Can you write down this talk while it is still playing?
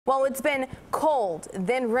Well, it's been cold,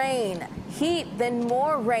 then rain, heat, then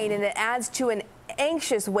more rain, and it adds to an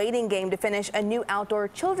anxious waiting game to finish a new outdoor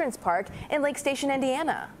children's park in Lake Station,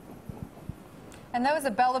 Indiana. And those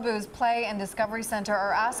at Bellaboo's Play and Discovery Center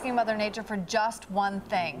are asking Mother Nature for just one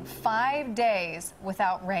thing: 5 days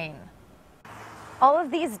without rain. All of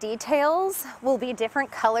these details will be different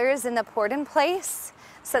colors in the poured in place.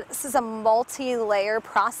 So this is a multi-layer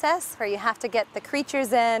process where you have to get the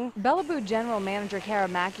creatures in. Bellaboo General Manager Kara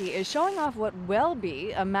Mackey is showing off what will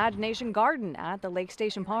be Imagination Garden at the Lake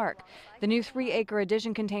Station Park. The new 3-acre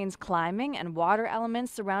addition contains climbing and water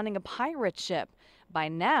elements surrounding a pirate ship. By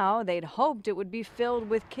now, they'd hoped it would be filled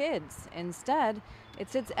with kids. Instead,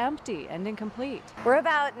 it sits empty and incomplete. We're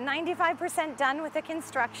about 95% done with the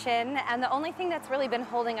construction, and the only thing that's really been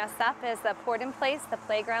holding us up is the poured in place, the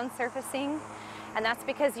playground surfacing. And that's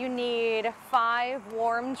because you need 5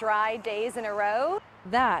 warm, dry days in a row.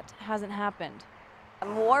 That hasn't happened.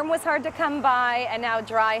 Warm was hard to come by, and now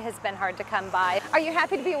dry has been hard to come by. Are you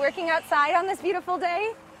happy to be working outside on this beautiful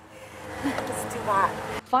day? It's too hot.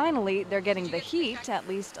 Finally, they're getting the heat, at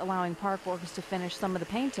least allowing park workers to finish some of the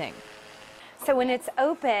painting. So when it's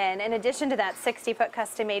open, in addition to that 60-foot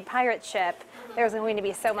custom-made pirate ship, there's going to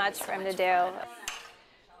be so much for him to do.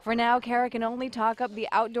 For now, Kara can only talk up the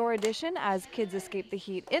outdoor addition as kids escape the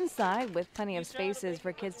heat inside, with plenty of spaces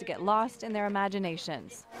for kids to get lost in their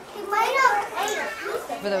imaginations.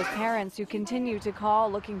 For those parents who continue to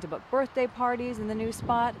call looking to book birthday parties in the new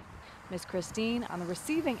spot, Miss Christine on the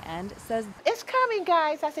receiving end says, It's coming,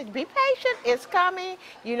 guys. I said, be patient. It's coming.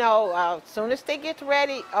 You know, as soon as they get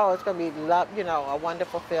ready, oh, it's going to be, a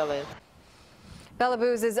wonderful feeling.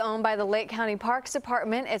 Bellaboo's is owned by the Lake County Parks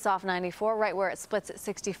Department. It's off 94, right where it splits at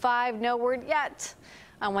 65. No word yet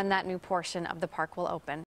on when that new portion of the park will open.